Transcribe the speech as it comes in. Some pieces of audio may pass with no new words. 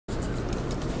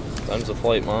time's the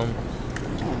flight, Mom?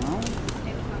 I don't know.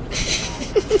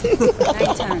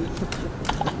 9:10.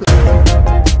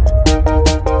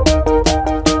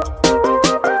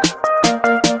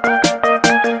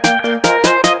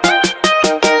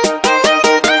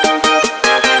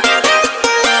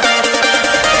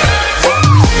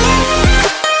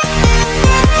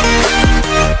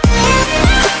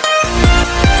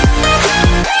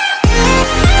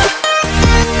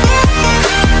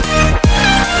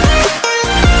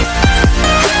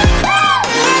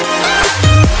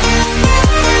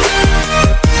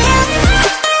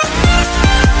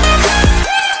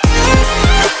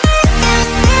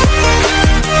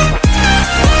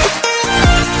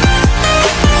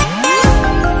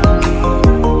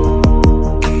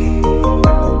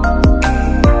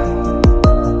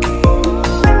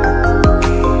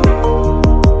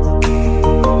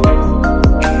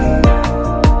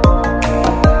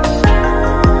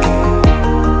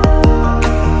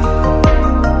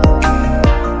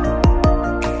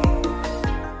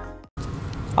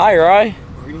 Hi, Rye.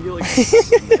 We're gonna get like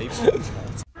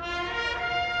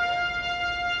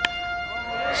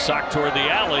Sock toward the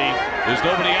alley. There's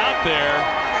nobody out there.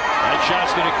 That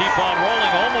shot's going to keep on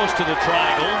rolling almost to the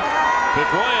triangle.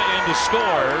 Pedroia in to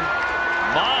score.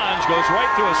 Mons goes right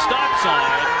through a stop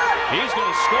sign. He's going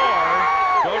to score.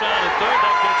 Go down to third.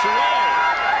 That gets away.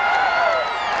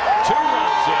 2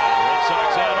 runs in. Red Sox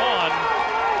add on.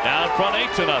 Now in front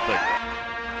 8-0.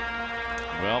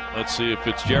 Well, let's see if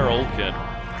Fitzgerald can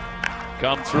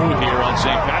come through here on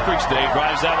St. Patrick's Day.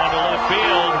 Drives that one to left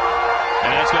field.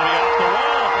 And it's going to be off the wall.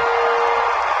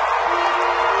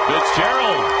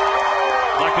 Fitzgerald,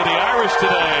 luck of the Irish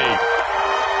today,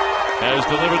 has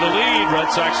delivered the lead.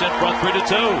 Red Sox in front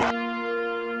 3-2.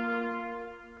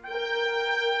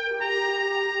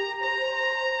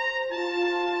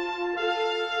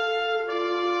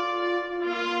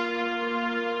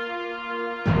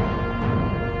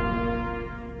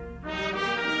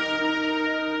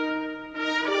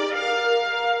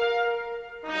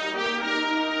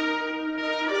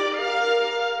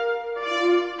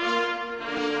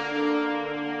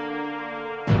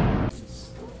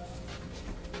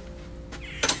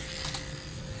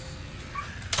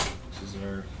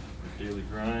 daily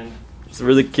grind. It's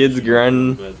where the kids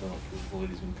grinding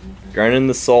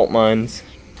the salt mines.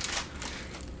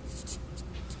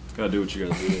 Gotta do what you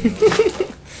gotta do.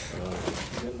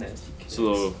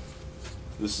 So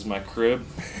this is my crib.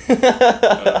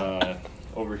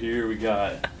 Over here we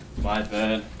got my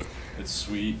bed. It's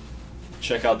sweet.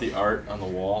 Check out the art on the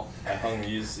wall. I hung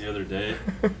these the other day.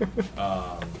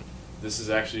 This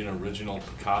is actually an original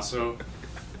Picasso.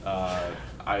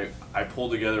 I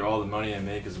pulled together all the money I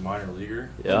make as a minor leaguer,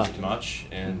 pretty much,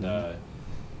 and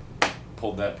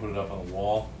put it up on the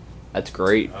wall. That's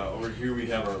great. Over here we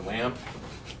have our lamp,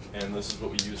 and this is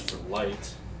what we use for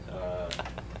light. A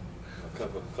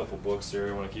couple books there.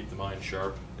 I want to keep the mind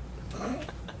sharp.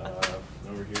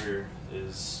 Over here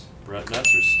is Brett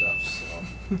Metzer's stuff.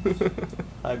 So.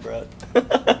 Hi, Brett.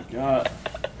 Got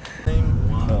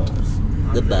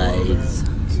the buys.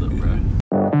 What's up, Brett?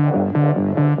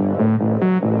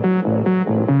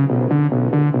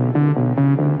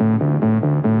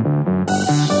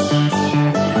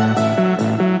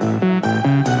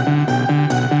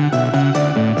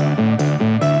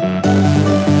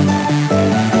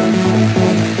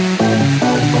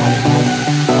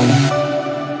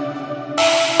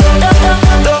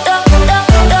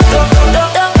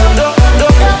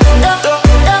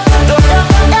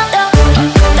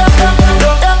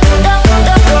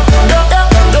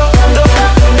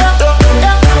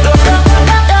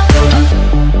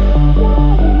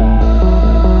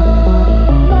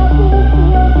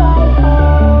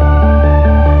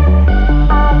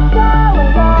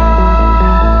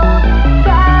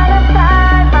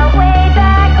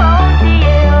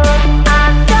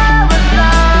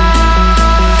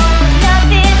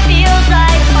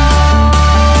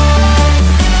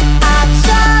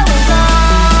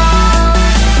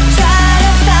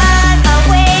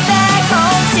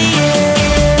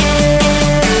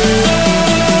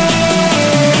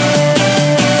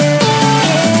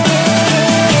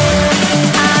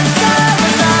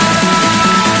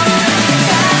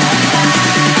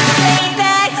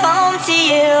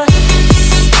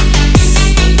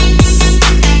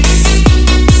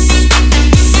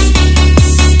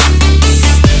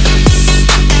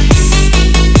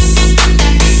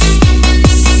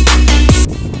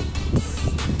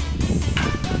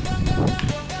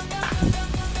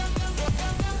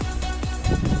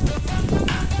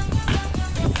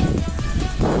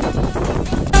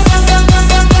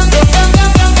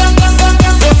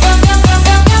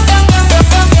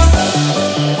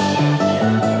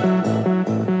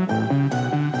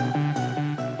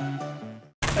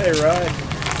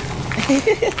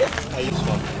 What's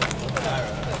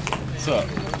up?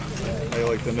 How you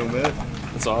like the new mitt?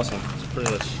 It's awesome. It's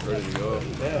pretty much ready to go.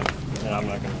 Yeah. And I'm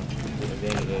not gonna do it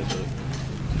again today, but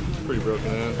it's pretty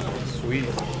broken in. Sweet.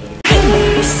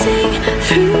 Pacing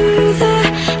through the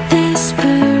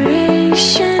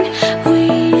desperation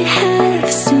we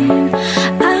have seen, I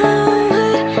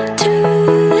would do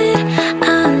it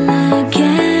all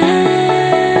again.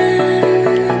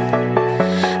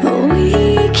 We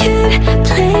could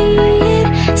play it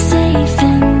safe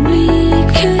and we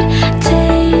could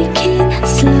take it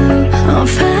slow. I'll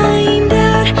find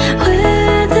out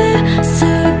where the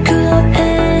circle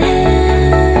ends.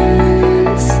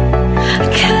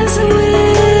 'Cause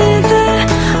we're the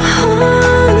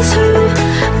ones who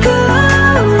go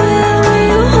where we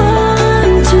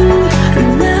want to,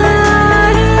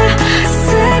 not a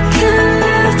second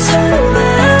left to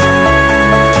wait.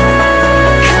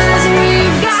 'Cause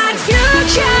we've got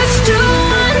futures to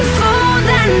unfold,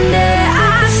 and there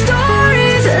are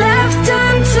stories left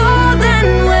untold.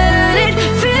 And when it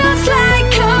feels like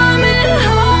coming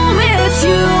home, it's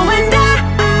you and I.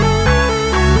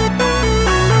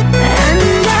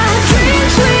 And our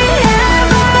dreams we have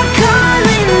are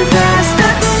calling past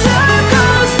the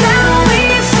circles that we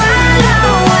follow.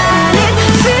 When it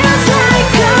feels like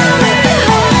coming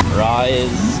home. Rye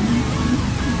is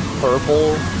purple,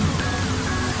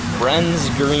 Bren's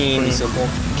green, Simple.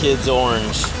 Kid's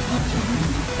orange,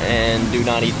 and do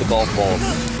not eat the golf balls.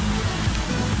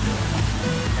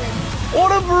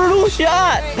 What a brutal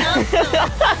shot!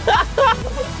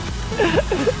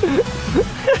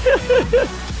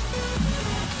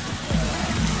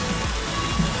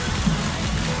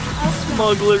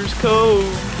 Smuggler's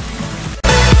Cove.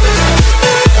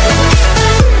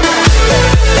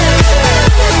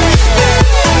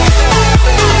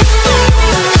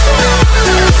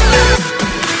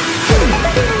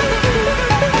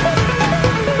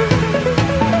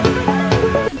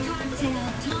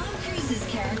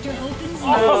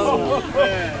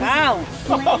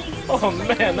 Oh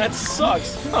man, that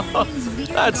sucks.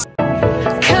 That's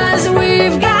 'Cause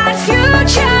we've got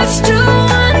futures to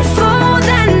unfold,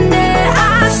 and there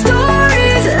are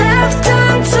stories left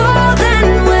untold.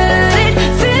 And when it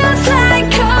feels like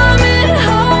coming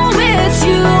home, it's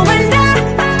you and I.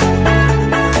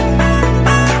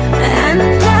 And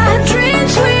our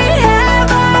dreams we have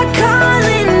are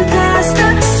calling past the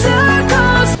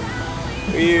circles.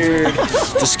 Weird.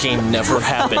 This game never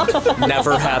happened.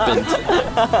 Never happened.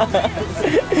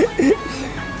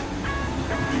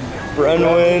 Bren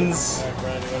wins.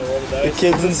 The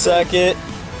kid's in second.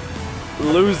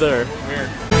 Loser. weird.